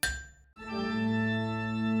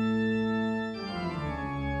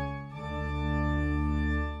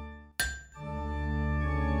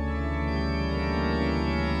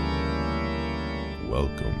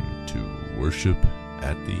Welcome to Worship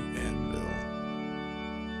at the Anvil.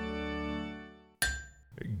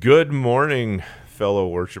 Good morning, fellow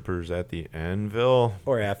worshipers at the Anvil.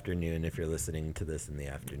 Or afternoon if you're listening to this in the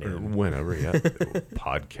Or afternoon. whenever, yeah.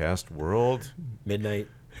 Podcast world. Midnight,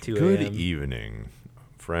 2 Good a.m. evening,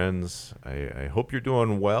 friends. I hope you're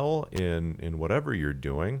doing well in whatever you're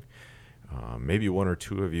doing. Maybe one or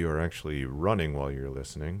two of you are actually running while you're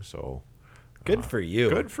listening, so Good for you.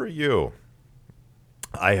 good for you.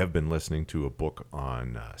 I have been listening to a book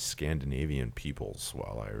on Scandinavian peoples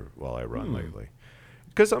while I run lately,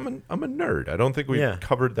 because I'm a nerd. I don't think we've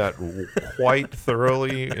covered that quite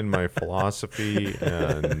thoroughly in my philosophy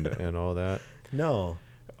and all that. No.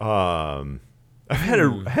 I've had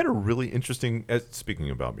a really interesting. Speaking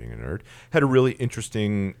about being a nerd, had a really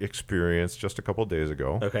interesting experience just a couple days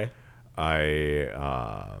ago. Okay.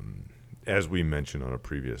 As we mentioned on a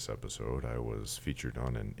previous episode, I was featured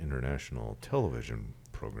on an international television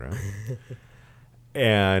program,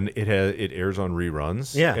 and it airs on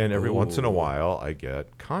reruns. Yeah. And every once in a while, I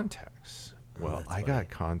get contacts. Well, I funny.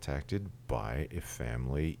 got contacted by a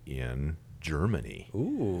family in Germany.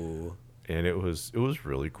 Ooh. And it was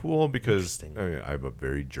really cool because Interesting. I have a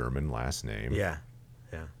very German last name. Yeah.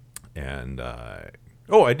 Yeah. And I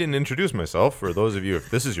didn't introduce myself. For those of you,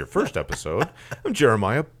 if this is your first episode, I'm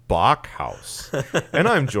Jeremiah Bachhaus, and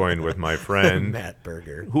I'm joined with my friend Matt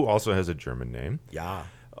Berger. who also has a German name. Yeah.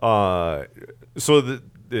 So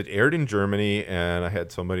it aired in Germany, and I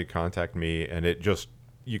had somebody contact me, and it just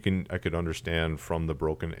I could understand from the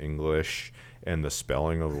broken English and the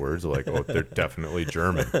spelling of words, like, oh, they're definitely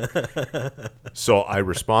German. So I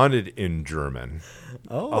responded in German.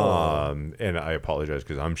 Oh. And I apologize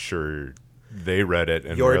because I'm sure they read it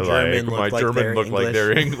and Your were German like, my looked like German their looked like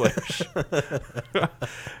their English.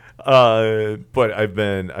 But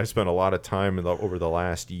I spent a lot of time over the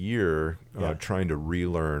last year trying to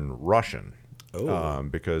relearn Russian. Oh,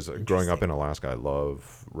 Because growing up in Alaska, I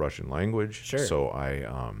love Russian language. Sure.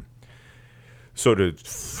 So to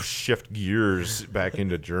shift gears back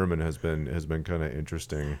into German has been kind of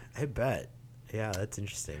interesting. I bet. Yeah, that's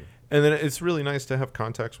interesting. And then it's really nice to have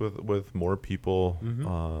contacts with more people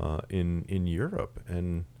in Europe,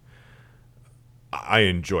 and I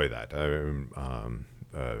enjoy that.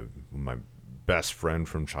 My best friend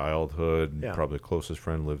from childhood, probably closest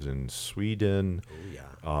friend, lives in Sweden. Oh, yeah.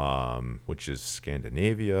 Which is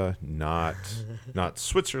Scandinavia, not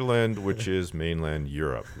Switzerland, which is mainland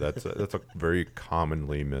Europe. That's a very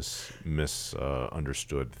commonly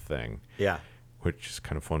misunderstood thing. Yeah. Which is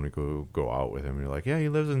kind of fun to go out with him. And you're like, yeah, he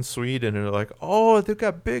lives in Sweden, and they're like, oh, they've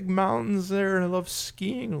got big mountains there, and I love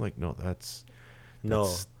skiing. I'm like, no, that's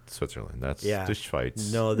Switzerland. That's the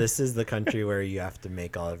Schweiz. No, this is the country where you have to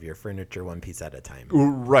make all of your furniture one piece at a time.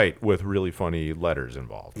 Right, with really funny letters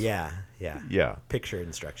involved. Yeah. Yeah. Picture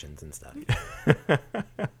instructions and stuff.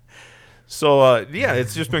 So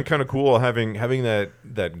it's just been kind of cool having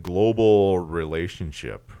that global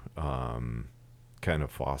relationship kind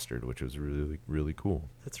of fostered, which was really, really cool.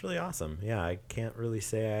 That's really awesome. Yeah, I can't really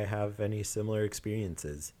say I have any similar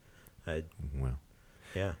experiences.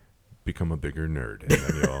 Yeah. Become a bigger nerd,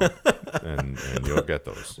 and then you'll get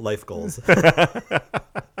those Life goals. I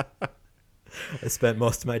spent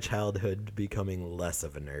most of my childhood becoming less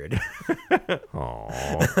of a nerd.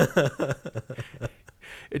 Aww.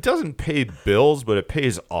 It doesn't pay bills, but it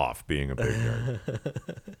pays off being a big nerd.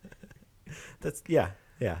 Yeah.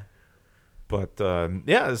 But so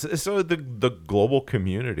the global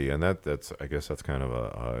community, and that's I guess that's kind of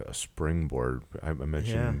a springboard. I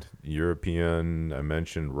mentioned European, I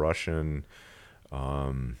mentioned Russian.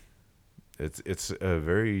 It's a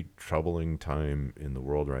very troubling time in the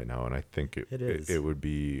world right now, and I think it would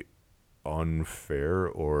be unfair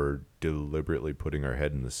or deliberately putting our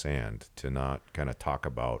head in the sand to not kind of talk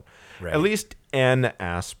about at least an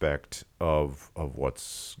aspect of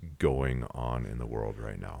what's going on in the world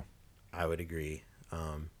right now. I would agree.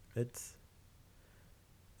 It's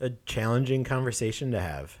a challenging conversation to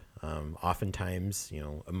have. Oftentimes,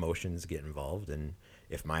 emotions get involved, and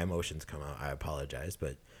if my emotions come out, I apologize.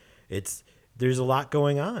 But there's a lot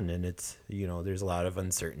going on, and there's a lot of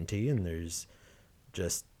uncertainty, and there's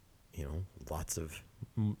just lots of,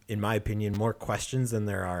 in my opinion, more questions than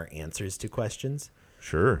there are answers to questions.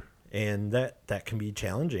 Sure. And that can be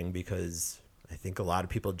challenging because I think a lot of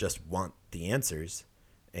people just want the answers.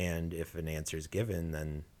 And if an answer is given,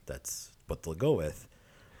 then that's what they'll go with.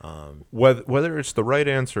 Whether it's the right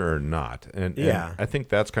answer or not. And I think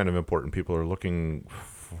that's kind of important. People are looking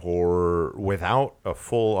for, without a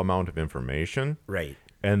full amount of information. Right.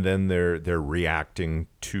 And then they're reacting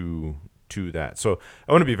to to that. So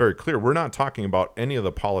I want to be very clear. We're not talking about any of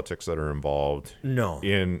the politics that are involved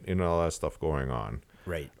in all that stuff going on.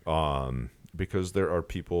 Right. Because there are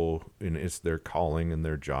people, and it's their calling and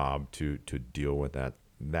their job to deal with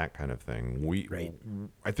that kind of thing.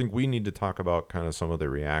 I think we need to talk about kind of some of the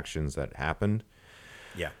reactions that happened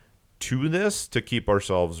to this to keep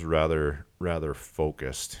ourselves rather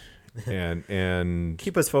focused and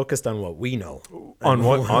keep us focused on what we know.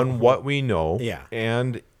 On what we know. Yeah.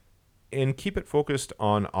 And keep it focused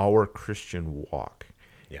on our Christian walk.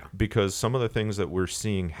 Yeah. Because some of the things that we're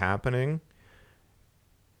seeing happening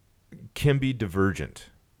can be divergent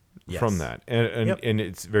from that. And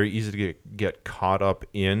it's very easy to get caught up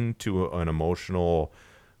into an emotional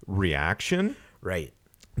reaction. Right.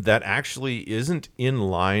 That actually isn't in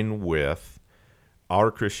line with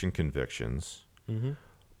our Christian convictions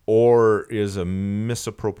or is a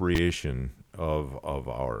misappropriation of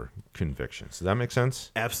our convictions. Does that make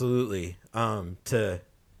sense? Absolutely. To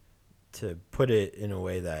put it in a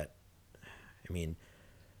way that, I mean,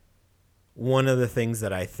 one of the things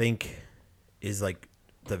that I think is like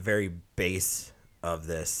the very base of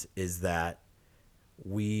this is that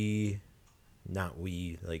not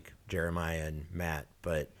we like Jeremiah and Matt,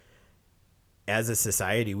 but as a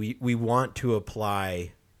society, we want to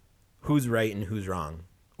apply who's right and who's wrong,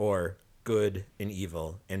 or good and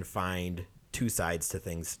evil, and find two sides to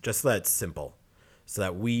things, just so that it's simple, so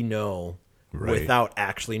that we know without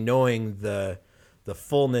actually knowing the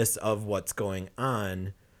fullness of what's going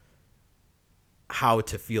on, how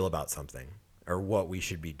to feel about something or what we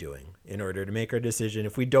should be doing in order to make our decision.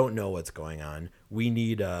 If we don't know what's going on, we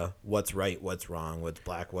need what's right, what's wrong, what's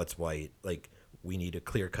black, what's white. Like, we need a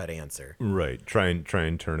clear-cut answer. Right. Try and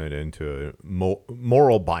turn it into a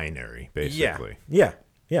moral binary, basically. Yeah.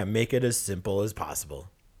 Make it as simple as possible,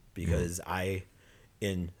 because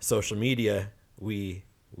in social media, we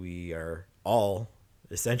are all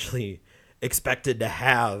essentially expected to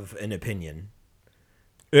have an opinion.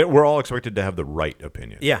 We're all expected to have the right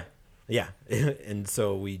opinion. Yeah. And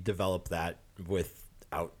so we develop that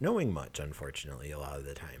without knowing much, unfortunately, a lot of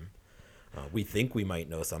the time. We think we might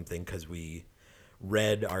know something because we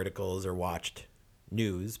read articles or watched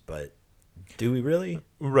news, but do we really?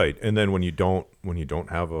 Right. And then when you don't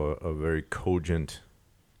have a very cogent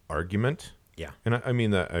argument. Yeah. And I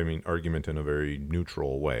mean argument in a very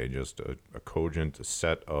neutral way, just a cogent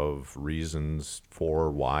set of reasons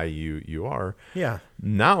for why you are. Yeah.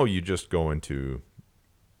 Now you just go into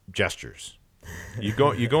gestures. You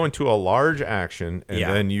go into a large action, and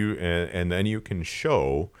then you can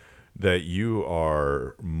show that you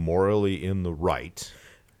are morally in the right.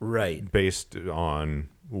 Right. Based on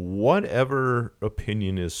whatever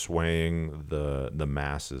opinion is swaying the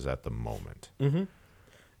masses at the moment. Mm-hmm.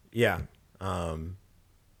 Yeah.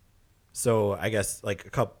 So I guess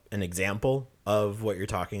like an example of what you're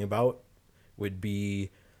talking about would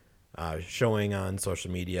be showing on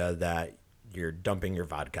social media that you're dumping your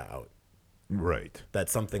vodka out. Right.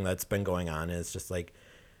 That's something that's been going on. And it's just like,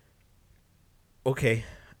 okay,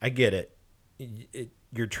 I get it.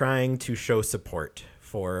 You're trying to show support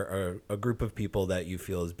for a group of people that you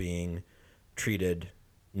feel is being treated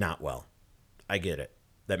not well. I get it.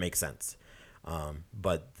 That makes sense.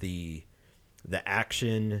 But the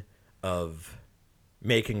action of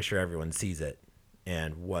making sure everyone sees it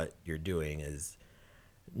and what you're doing is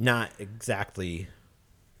not exactly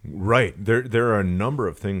right. There are a number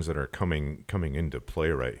of things that are coming into play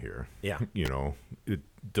right here. Yeah.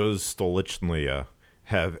 Does Stolichnaya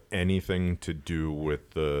have anything to do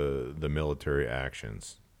with the military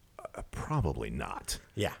actions? Probably not.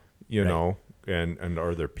 Yeah. You know, and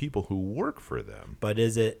are there people who work for them? But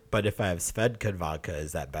if I have Svedka vodka,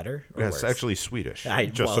 is that better? Or That's actually Swedish. I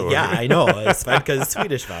know. Svedka is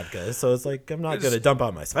Swedish vodka, so it's like I'm not going to dump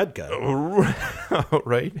out my Svedka.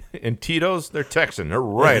 Right? And Tito's, they're Texan. They're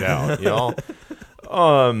right out, y'all.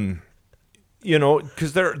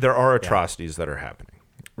 Because there are atrocities that are happening.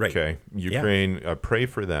 Right. Okay. Ukraine, pray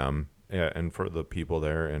for them and for the people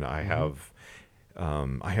there. And I have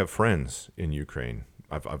friends in Ukraine.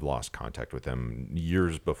 I've lost contact with them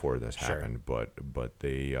years before this happened, but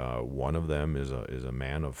they one of them is a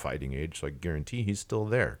man of fighting age, so I guarantee he's still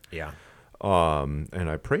there. Yeah. And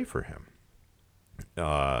I pray for him.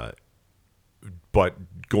 But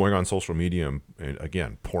going on social media and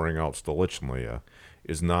again pouring out Stolichnaya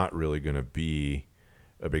is not really going to be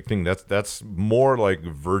a big thing. That's more like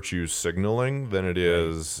virtue signaling than it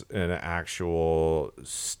is an actual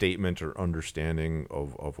statement or understanding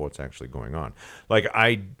of what's actually going on. Like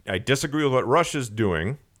I disagree with what Russia's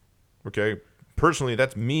doing. Okay. Personally,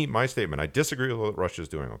 that's my statement. I disagree with what Russia's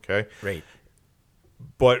doing. Okay. Right.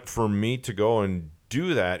 But for me to go and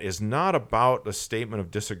do that is not about a statement of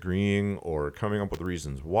disagreeing or coming up with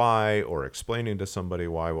reasons why or explaining to somebody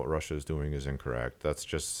why what Russia is doing is incorrect. That's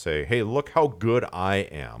just say, hey, look how good I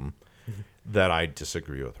am that I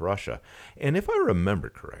disagree with Russia. And if I remember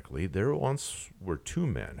correctly, there once were two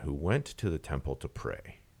men who went to the temple to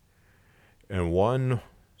pray. And one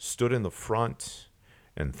stood in the front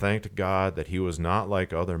and thanked God that he was not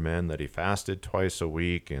like other men, that he fasted twice a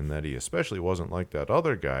week, and that he especially wasn't like that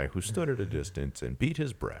other guy who stood at a distance and beat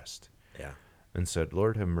his breast and said,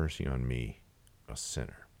 Lord, have mercy on me, a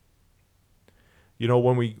sinner. You know,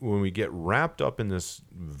 when we get wrapped up in this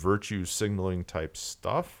virtue signaling type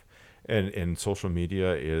stuff, and social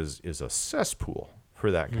media is a cesspool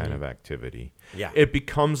for that kind of activity, it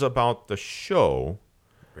becomes about the show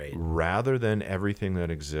rather than everything that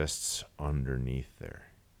exists underneath there.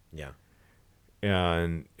 Yeah.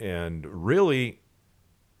 And really,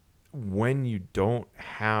 when you don't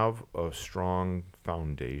have a strong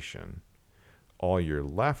foundation, all you're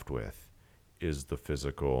left with is the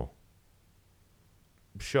physical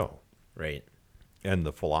show. Right. And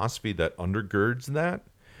the philosophy that undergirds that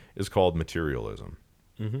is called materialism.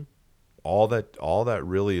 Mm-hmm. All that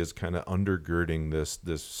really is kind of undergirding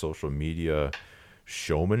this social media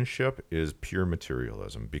showmanship is pure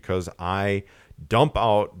materialism. Because I dump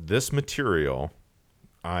out this material,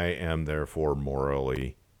 I am therefore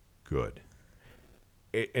morally good.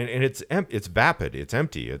 And it's vapid, it's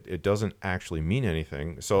empty. It doesn't actually mean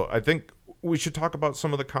anything. So I think we should talk about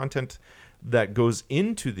some of the content that goes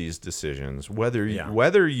into these decisions, whether you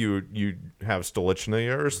have Stolichny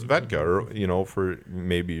or Svedka, or for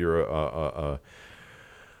maybe you're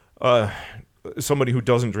somebody who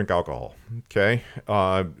doesn't drink alcohol. Okay,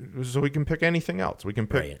 so we can pick anything else. We can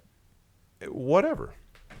pick whatever.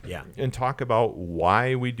 Yeah, and talk about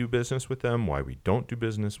why we do business with them, why we don't do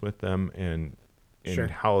business with them, and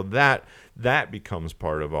how that becomes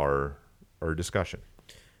part of our discussion.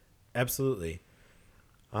 Absolutely.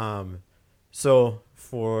 So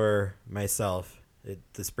for myself,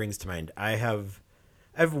 this brings to mind, I have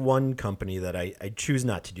one company that I choose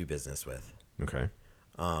not to do business with. Okay.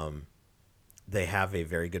 They have a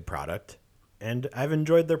very good product, and I've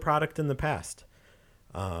enjoyed their product in the past.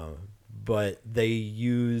 But they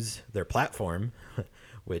use their platform,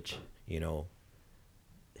 which,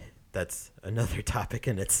 that's another topic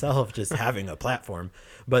in itself, just having a platform.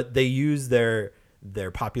 But they use their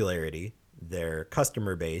popularity, their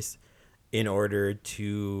customer base, in order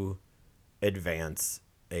to advance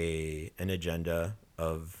an agenda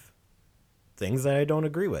of things that I don't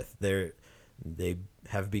agree with. They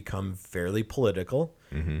have become fairly political,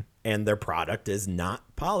 and their product is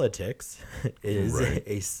not politics. It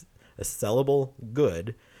is a sellable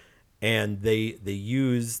good, and they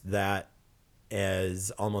use that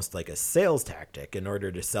as almost like a sales tactic in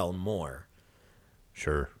order to sell more.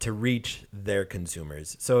 Sure. To reach their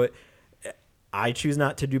consumers. So I choose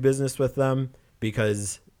not to do business with them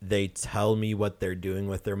because they tell me what they're doing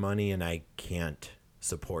with their money, and I can't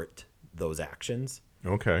support those actions.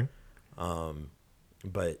 Okay.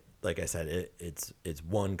 But like I said, it's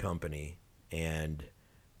one company, and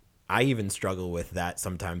I even struggle with that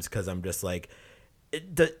sometimes because I'm just like,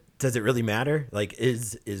 does it really matter? Like,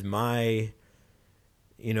 is my,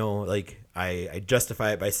 I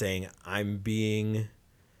justify it by saying I'm being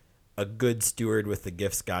a good steward with the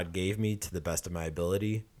gifts God gave me to the best of my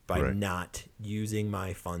ability by not using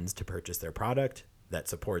my funds to purchase their product that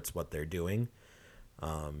supports what they're doing.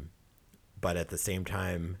 But at the same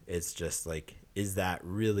time, it's just like, is that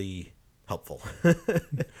really helpful?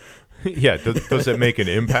 Yeah. Does it make an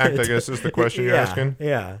impact, I guess, is the question you're asking?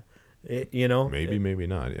 Yeah. Maybe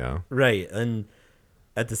not. Yeah. Right. And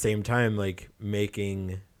at the same time, like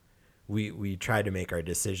we try to make our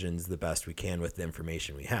decisions the best we can with the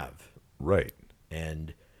information we have. Right.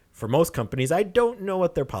 And for most companies, I don't know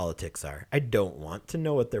what their politics are. I don't want to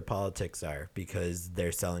know what their politics are because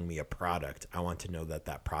they're selling me a product. I want to know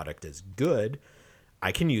that product is good.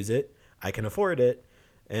 I can use it. I can afford it.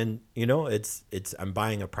 And it's I'm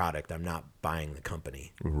buying a product. I'm not buying the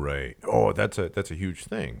company. Right. Oh, that's a huge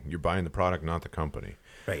thing. You're buying the product, not the company.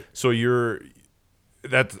 Right. So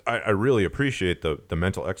I really appreciate the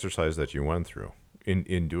mental exercise that you went through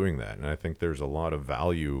in doing that, and I think there's a lot of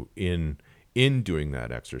value in doing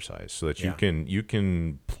that exercise so that you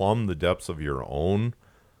can plumb the depths of your own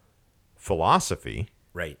philosophy.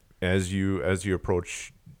 Right. As you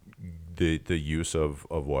approach the use of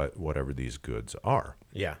whatever these goods are.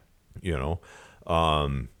 Yeah.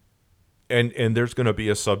 And there's going to be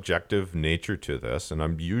a subjective nature to this, and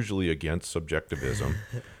I'm usually against subjectivism.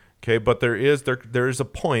 Okay, but there is a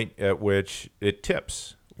point at which it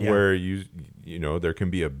tips where there can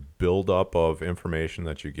be a buildup of information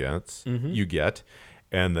that you get,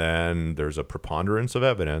 and then there's a preponderance of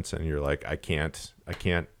evidence, and you're like, I can't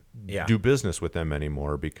do business with them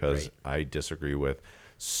anymore because I disagree with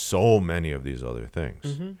so many of these other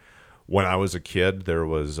things. When I was a kid, there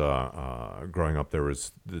was growing up, there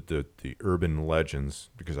was the urban legends,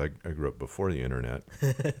 because I grew up before the internet.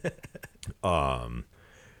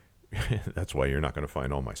 That's why you're not going to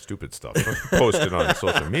find all my stupid stuff posted on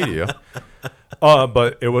social media.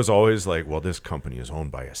 But it was always like, well, this company is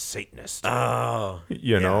owned by a Satanist. Oh,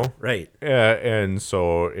 right. And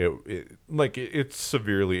so it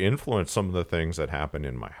severely influenced some of the things that happened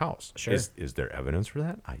in my house. Sure. Is there evidence for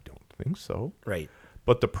that? I don't think so. Right.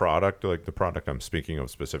 But the product I'm speaking of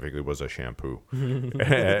specifically was a shampoo.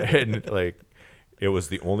 And it was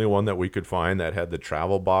the only one that we could find that had the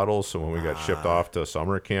travel bottles. So when we got shipped off to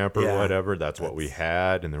summer camp or whatever, that's what we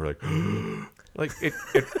had. And they were like,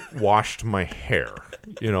 it washed my hair.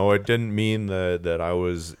 It didn't mean that I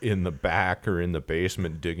was in the back or in the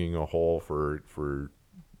basement digging a hole for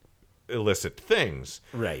illicit things.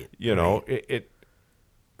 Right.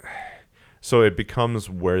 So it becomes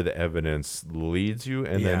where the evidence leads you,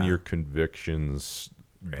 and then your convictions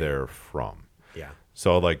therefrom. Yeah.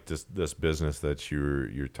 So this business that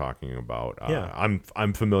you're talking about,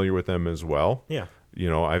 I'm familiar with them as well. Yeah.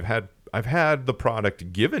 I've had the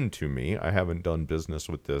product given to me. I haven't done business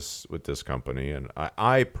with this company, and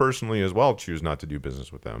I personally as well choose not to do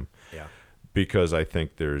business with them. Yeah. Because I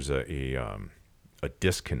think there's a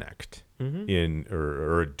disconnect in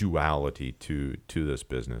or a duality to this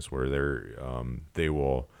business where they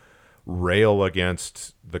will rail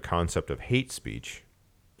against the concept of hate speech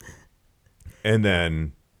and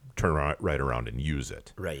then turn right around and use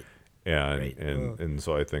it. Right. And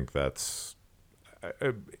so I think that's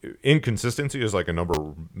inconsistency is like a number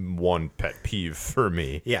one pet peeve for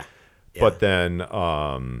me. Yeah. But then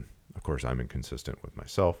of course I'm inconsistent with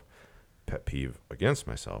myself. Pet peeve against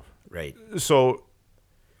myself. Right. So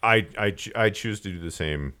I choose to do the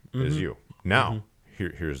same as you. Now,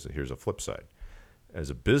 here's a flip side. As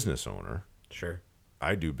a business owner, sure,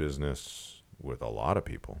 I do business with a lot of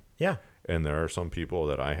people. Yeah. And there are some people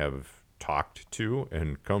that I have talked to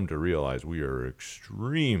and come to realize we are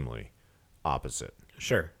extremely opposite.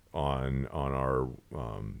 Sure. On our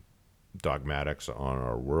dogmatics, on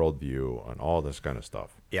our worldview, on all this kind of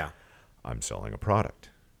stuff. Yeah. I'm selling a product.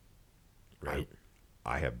 Right.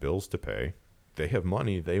 I have bills to pay. They have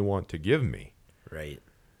money they want to give me. Right.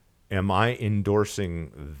 Am I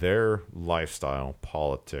endorsing their lifestyle,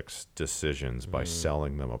 politics, decisions by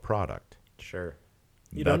selling them a product? Sure.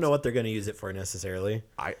 You don't know what they're going to use it for necessarily.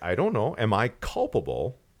 I don't know. Am I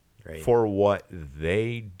culpable for what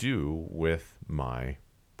they do with my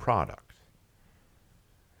product?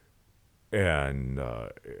 And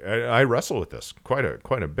I wrestle with this quite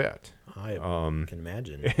a bit. I can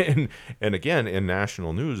imagine. And again, in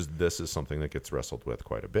national news, this is something that gets wrestled with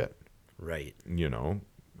quite a bit. Right.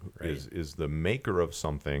 Is the maker of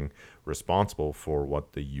something responsible for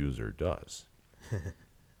what the user does?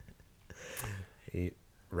 Right.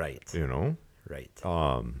 Right.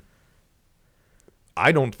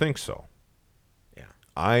 I don't think so. Yeah.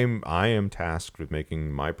 I am tasked with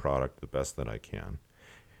making my product the best that I can.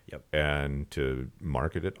 Yep. And to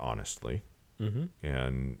market it honestly.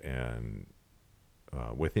 And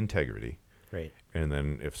with integrity. Right. And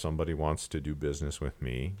then if somebody wants to do business with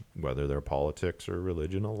me, whether their politics or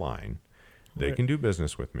religion align, they can do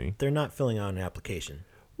business with me. They're not filling out an application.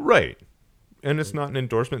 Right. And it's not an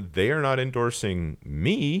endorsement. They are not endorsing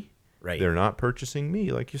me. Right. They're not purchasing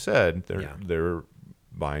me, like you said. They're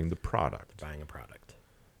buying the product. Buying a product.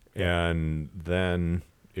 And then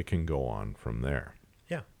it can go on from there.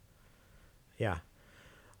 Yeah. Yeah.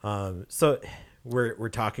 So we're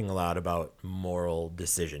talking a lot about moral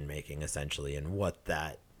decision making essentially, and what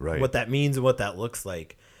that means and what that looks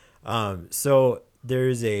like. So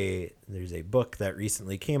there's a book that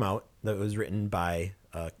recently came out that was written by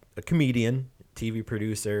a comedian, TV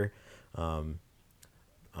producer.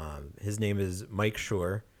 His name is Mike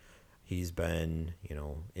Schur. He's been,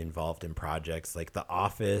 involved in projects like The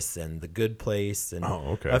Office and The Good Place and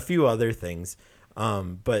a few other things.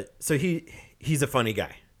 But so he's a funny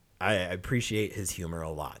guy. I appreciate his humor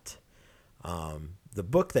a lot. The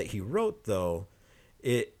book that he wrote, though,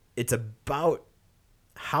 it's about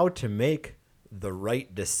how to make the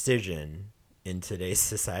right decision in today's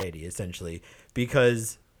society, essentially,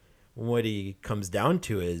 because what he comes down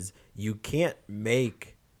to is you can't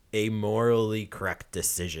make a morally correct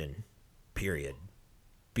decision, period.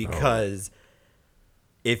 Because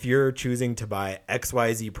if you're choosing to buy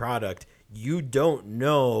XYZ product, you don't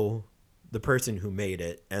know the person who made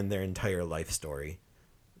it and their entire life story.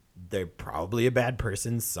 They're probably a bad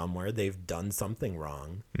person somewhere. They've done something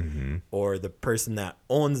wrong. Mm-hmm. Or the person that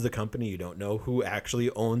owns the company, you don't know who actually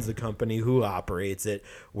owns the company, who operates it.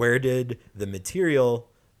 Where did the material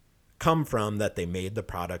come from that they made the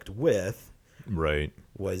product with? Right.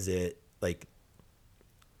 Was it like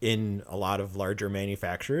in a lot of larger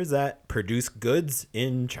manufacturers that produce goods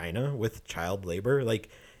in China with child labor? Like,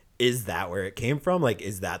 is that where it came from? Like,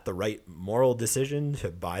 is that the right moral decision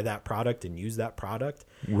to buy that product and use that product?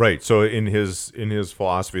 Right. So in his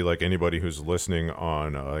philosophy, like anybody who's listening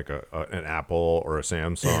on an Apple or a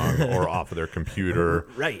Samsung or off of their computer,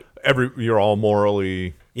 right? You're all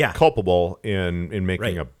morally Yeah. culpable in making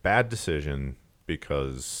Right. a bad decision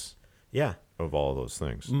because Yeah. of all those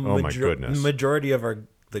things. Oh my goodness. Majority of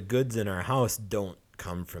the goods in our house don't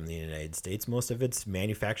come from the United States. Most of it's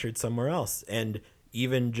manufactured somewhere else. And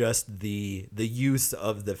even just the use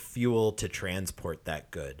of the fuel to transport that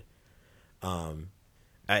good.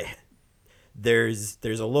 There's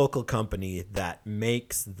a local company that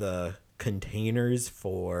makes the containers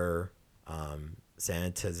for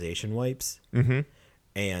sanitization wipes, Mm-hmm.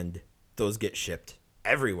 and those get shipped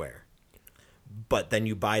everywhere. But then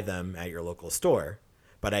you buy them at your local store.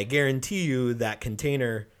 But I guarantee you that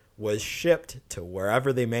container was shipped to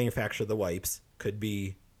wherever they manufacture the wipes. Could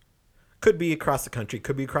be across the country,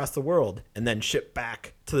 could be across the world, and then shipped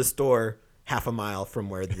back to the store half a mile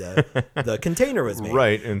from where the container was made.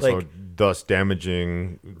 Right, and like, so thus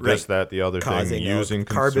damaging this, right, that, the other causing thing, using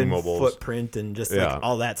carbon consumables. footprint and just like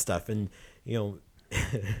all that stuff. And,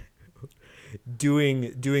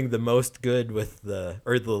 doing the most good with the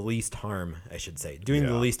least harm, I should say. Doing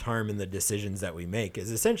the least harm in the decisions that we make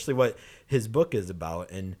is essentially what his book is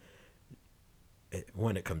about. And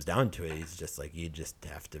when it comes down to it, he's just like, you just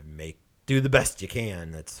have to do the best you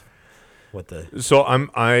can. That's what So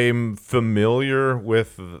I'm familiar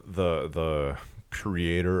with the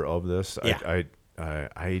creator of this. Yeah.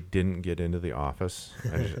 I didn't get into The Office.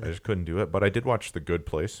 I just couldn't do it. But I did watch The Good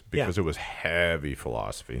Place because it was heavy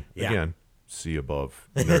philosophy. Yeah. Again, see above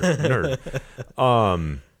nerd.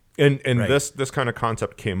 And Right. this kind of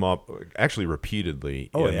concept came up actually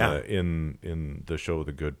repeatedly in the show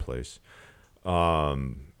The Good Place.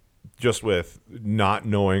 Just with not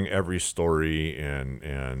knowing every story,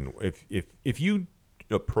 and if you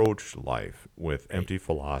approach life with empty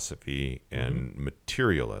philosophy and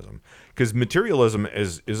materialism, because materialism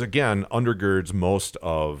is again undergirds most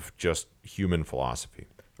of just human philosophy.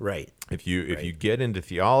 Right. If you get into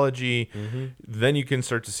theology, then you can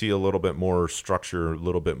start to see a little bit more structure, a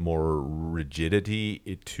little bit more rigidity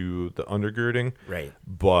to the undergirding. Right.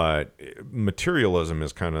 But materialism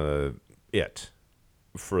is kind of it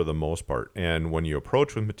for the most part. And when you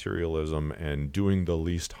approach with materialism and doing the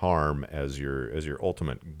least harm as your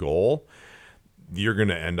ultimate goal, you're going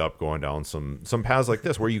to end up going down some paths like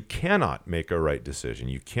this where you cannot make a right decision.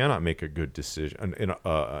 You cannot make a good decision,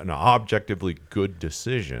 an objectively good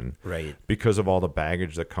decision, Right. because of all the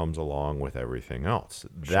baggage that comes along with everything else.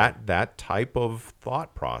 Sure. That type of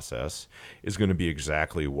thought process is going to be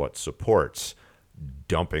exactly what supports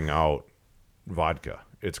dumping out vodka.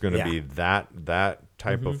 It's going to be that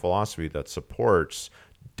type of philosophy that supports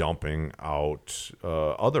dumping out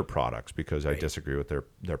other products because I disagree with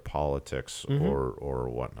their politics or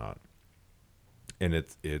whatnot, and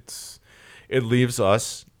it leaves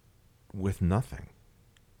us with nothing,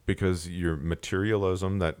 because your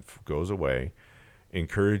materialism that goes away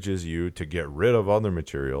encourages you to get rid of other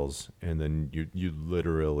materials, and then you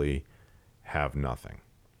literally have nothing,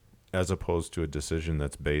 as opposed to a decision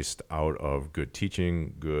that's based out of good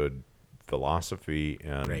teaching, good philosophy,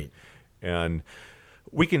 and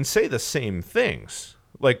we can say the same things,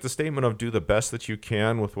 like the statement of do the best that you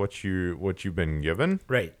can with what you've been given.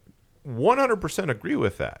 Right. 100% agree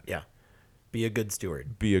with that. Yeah. Be a good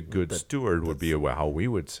steward. Be a good steward would be how we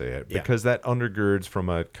would say it, because that undergirds from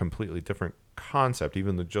a completely different concept.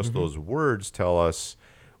 Even just those words tell us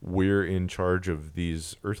we're in charge of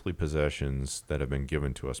these earthly possessions that have been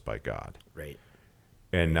given to us by God. Right.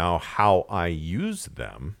 And now how I use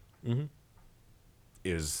them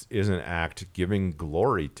is an act giving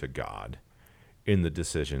glory to God in the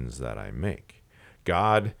decisions that I make.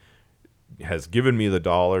 God has given me the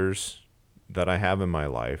dollars that I have in my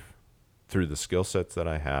life through the skill sets that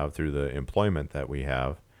I have, through the employment that we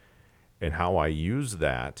have, and how I use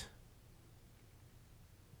that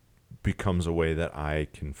becomes a way that I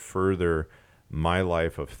can further my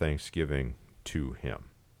life of thanksgiving to Him.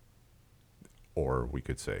 Or we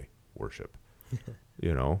could say worship,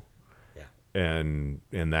 Yeah. And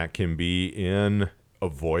that can be in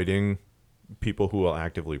avoiding people who will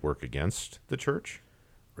actively work against the church.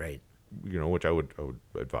 Right. which I would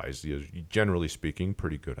advise is, generally speaking,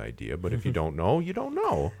 pretty good idea. But if you don't know, you don't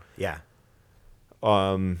know. Yeah.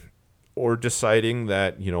 Or deciding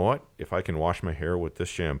that, you know what, if I can wash my hair with this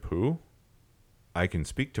shampoo, I can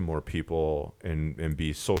speak to more people and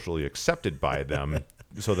be socially accepted by them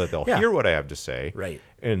so that they'll hear what I have to say. Right.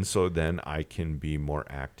 And so then I can be more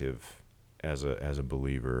active as a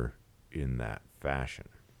believer in that fashion.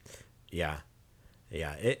 Yeah.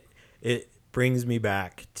 Yeah. It brings me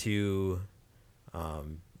back to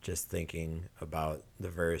just thinking about the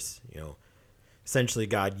verse, essentially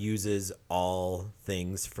God uses all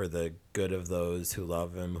things for the good of those who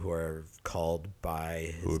love him, who are called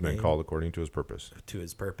by his who have been called according to his purpose.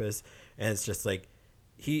 And it's just like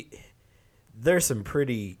there's some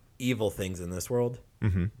pretty evil things in this world,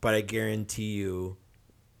 but I guarantee you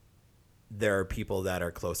there are people that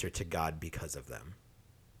are closer to God because of them.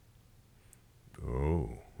 Oh,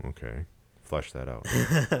 okay. Flesh that out.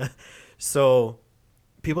 So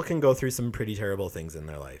people can go through some pretty terrible things in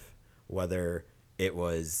their life, whether it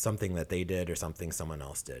was something that they did or something someone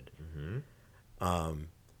else did.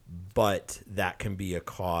 But that can be a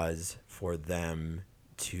cause for them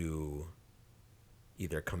to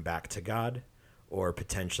either come back to God or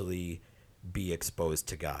potentially be exposed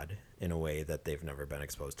to God in a way that they've never been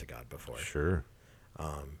exposed to God before. Sure.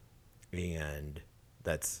 And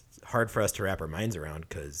that's hard for us to wrap our minds around,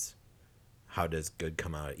 because how does good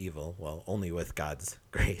come out of evil? Well, only with God's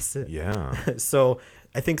grace. Yeah. So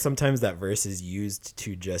I think sometimes that verse is used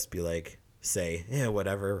to just be like, say,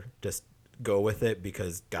 whatever, just go with it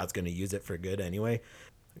because God's going to use it for good anyway.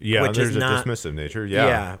 Yeah, there's a dismissive nature. Yeah.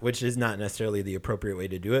 Yeah, which is not necessarily the appropriate way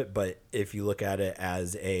to do it. But if you look at it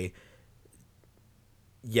as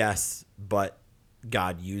yes, but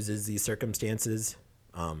God uses these circumstances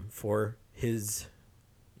for his,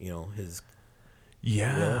 his.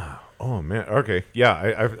 Yeah. Oh man. Okay.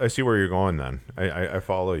 Yeah. I see where you're going then. I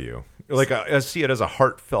follow you. Like I see it as a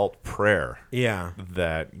heartfelt prayer. Yeah.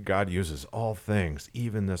 That God uses all things,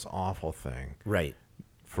 even this awful thing, right,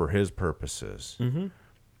 for his purposes.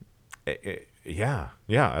 Yeah.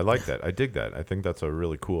 I like that. I dig that. I think that's a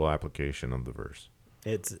really cool application of the verse.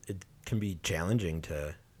 It can be challenging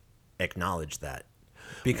to acknowledge that,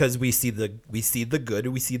 because we see the good,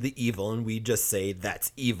 we see the evil, and we just say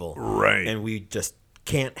that's evil, right? And we just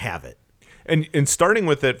can't have it. And starting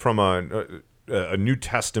with it from a New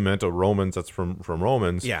Testament, a Romans, that's from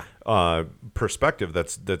Romans, perspective.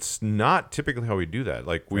 That's not typically how we do that.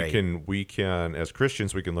 Like we can as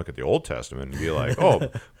Christians, we can look at the Old Testament and be like, oh,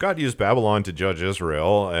 God used Babylon to judge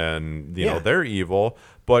Israel, and you know they're evil,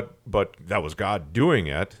 but that was God doing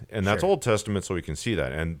it, and that's Old Testament, so we can see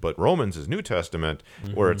that. But Romans is New Testament,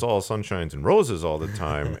 where it's all sunshines and roses all the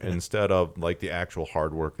time, instead of like the actual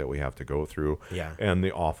hard work that we have to go through, and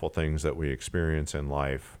the awful things that we experience in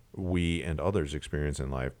life. We and others experience in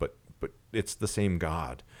life, but it's the same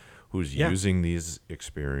God who's using these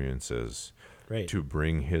experiences to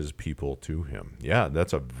bring his people to him. Yeah,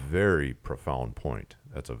 that's a very profound point.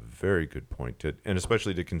 That's a very good point, and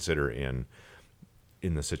especially to consider in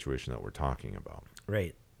the situation that we're talking about.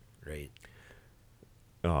 Right.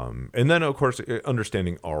 And then, of course,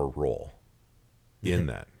 understanding our role in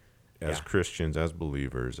that. As Christians, as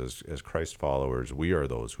believers, as Christ followers, we are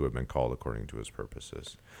those who have been called according to his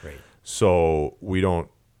purposes. Right. So we don't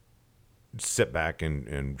sit back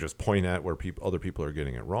and just point at where other people are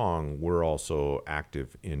getting it wrong. We're also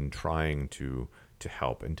active in trying to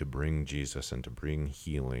help and to bring Jesus and to bring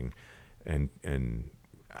healing. And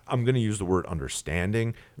I'm going to use the word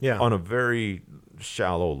understanding on a very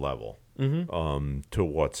shallow level. To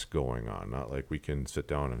what's going on. Not like we can sit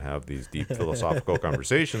down and have these deep philosophical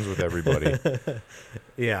conversations with everybody.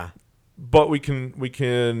 But we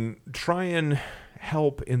can try and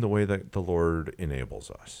help in the way that the Lord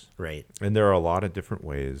enables us. Right. And there are a lot of different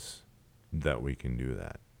ways that we can do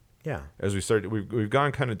that. Yeah. As we start, we've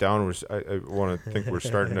gone kind of down. I want to think we're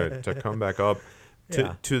starting to come back up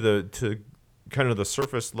to kind of the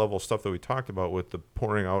surface level stuff that we talked about with the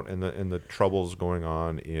pouring out and the troubles going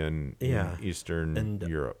on in Eastern and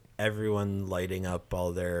Europe. Everyone lighting up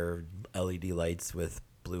all their LED lights with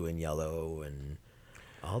blue and yellow and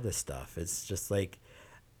all this stuff. It's just like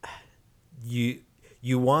you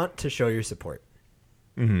want to show your support.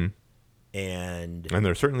 Mm-hmm. And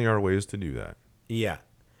there certainly are ways to do that. Yeah.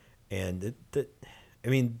 And I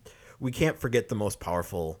mean, we can't forget the most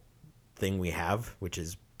powerful thing we have, which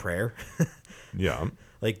is prayer. Yeah.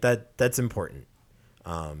 Like that's important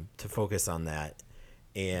to focus on that,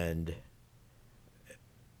 and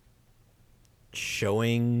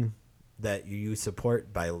showing that you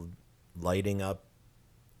support by lighting up.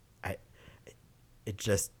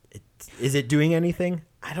 Is it doing anything?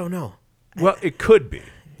 I don't know. Well, it could be.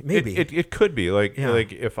 Maybe it could be like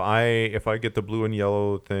if I get the blue and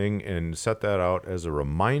yellow thing and set that out as a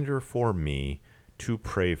reminder for me to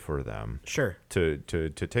pray for them. Sure. To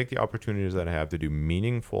take the opportunities that I have to do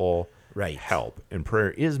meaningful help, and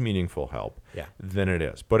prayer is meaningful help. Yeah. Then it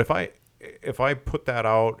is. But if I put that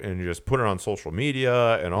out and just put it on social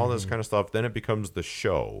media and all this kind of stuff, then it becomes the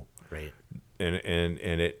show. Right. And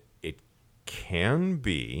it can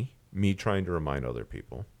be me trying to remind other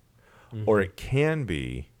people, or it can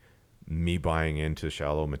be me buying into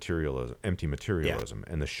shallow materialism, empty materialism,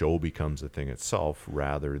 and the show becomes the thing itself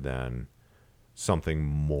rather than something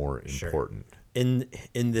more important. In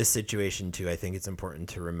this situation too, I think it's important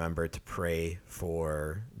to remember to pray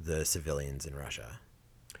for the civilians in Russia.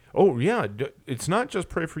 Oh yeah, it's not just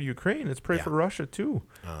pray for Ukraine; it's pray for Russia too.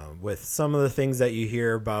 With some of the things that you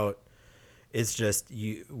hear about, it's just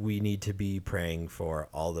we need to be praying for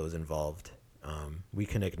all those involved. We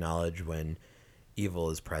can acknowledge when evil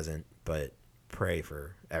is present, but pray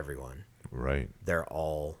for everyone. Right. They're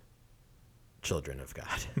all children of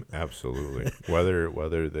God. Absolutely.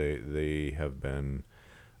 Whether they have been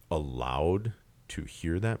allowed to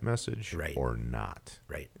hear that message or not.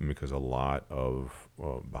 Right. Because a lot of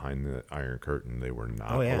behind the Iron Curtain, they were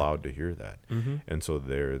not allowed to hear that. Mm-hmm. And so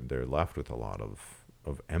they're left with a lot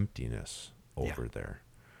of emptiness over there.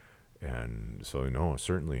 And so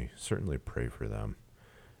certainly pray for them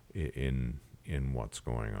in what's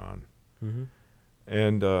going on. Mm-hmm.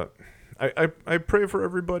 And I pray for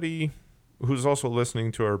everybody who's also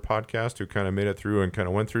listening to our podcast, who kind of made it through and kind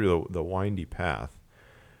of went through the windy path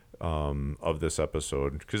of this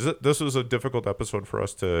episode, because this was a difficult episode for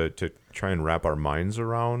us to try and wrap our minds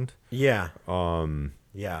around. Yeah.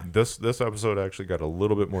 This episode actually got a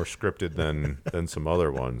little bit more scripted than some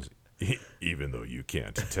other ones, even though you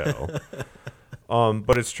can't tell.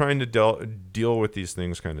 But it's trying to deal with these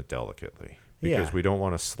things kind of delicately, because we don't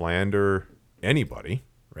want to slander anybody.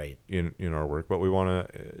 Right. In our work, but we want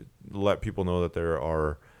to let people know that there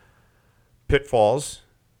are pitfalls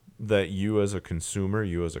that you as a consumer,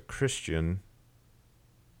 you as a Christian,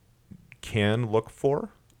 can look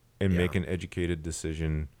for and make an educated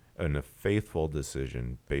decision and a faithful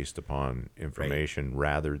decision based upon information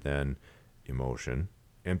rather than emotion,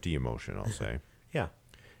 empty emotion, I'll say.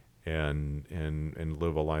 And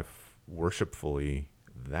live a life worshipfully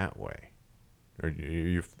that way. Or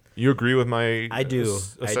you agree with my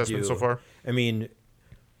assessment so far? I mean,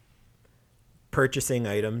 purchasing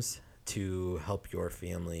items to help your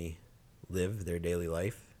family live their daily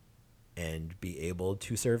life and be able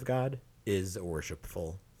to serve God is a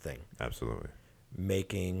worshipful thing. Absolutely.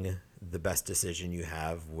 Making the best decision you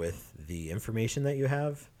have with the information that you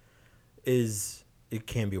have it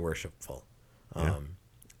can be worshipful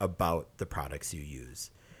about the products you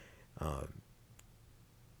use.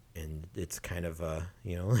 And it's kind of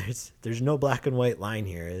there's no black and white line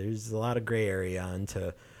here. There's a lot of gray area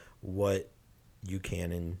onto what you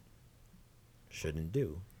can and shouldn't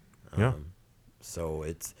do. So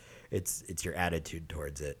it's your attitude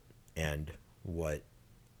towards it and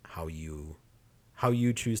how you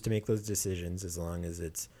choose to make those decisions, as long as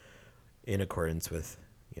it's in accordance with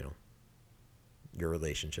your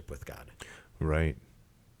relationship with God. Right.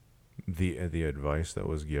 The advice that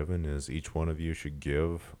was given is each one of you should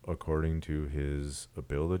give according to his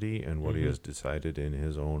ability and what he has decided in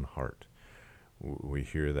his own heart. We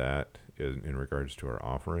hear that in regards to our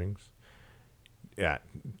offerings,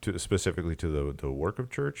 specifically to the work of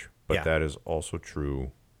church, but that is also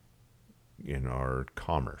true in our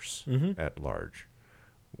commerce at large.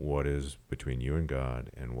 What is between you and God,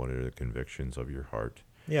 and what are the convictions of your heart?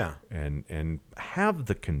 Yeah. And have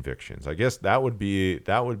the convictions. I guess that would be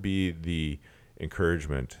the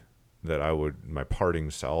encouragement that my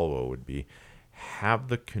parting salvo would be: have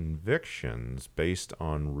the convictions based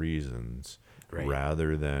on reasons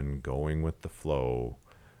rather than going with the flow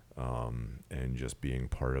and just being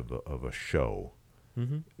part of a show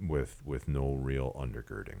with no real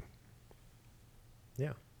undergirding.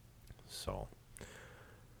 Yeah. So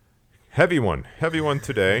Heavy one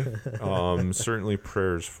today. Certainly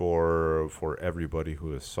prayers for everybody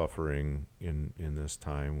who is suffering in this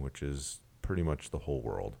time, which is pretty much the whole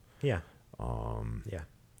world. Yeah.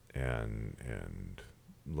 And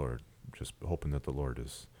Lord, just hoping that the Lord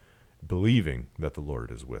is, believing that the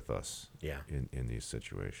Lord is with us. In these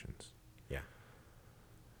situations. Yeah.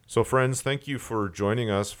 So friends, thank you for joining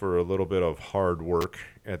us for a little bit of hard work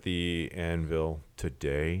at the anvil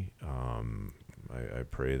today. I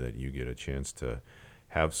pray that you get a chance to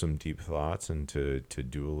have some deep thoughts and to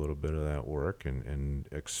do a little bit of that work and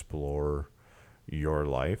explore your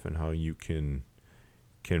life and how you can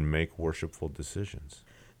make worshipful decisions.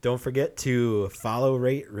 Don't forget to follow,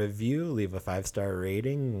 rate, review, leave a 5-star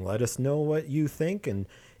rating. Let us know what you think. And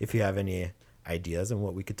if you have any ideas on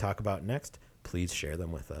what we could talk about next, please share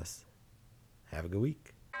them with us. Have a good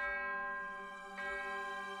week.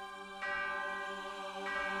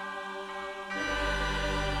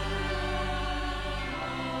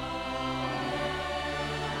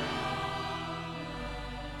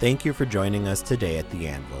 Thank you for joining us today at The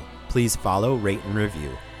Anvil. Please follow, rate, and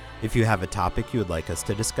review. If you have a topic you would like us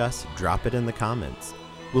to discuss, drop it in the comments.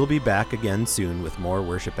 We'll be back again soon with more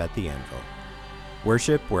Worship at The Anvil.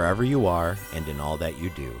 Worship wherever you are and in all that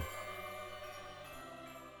you do.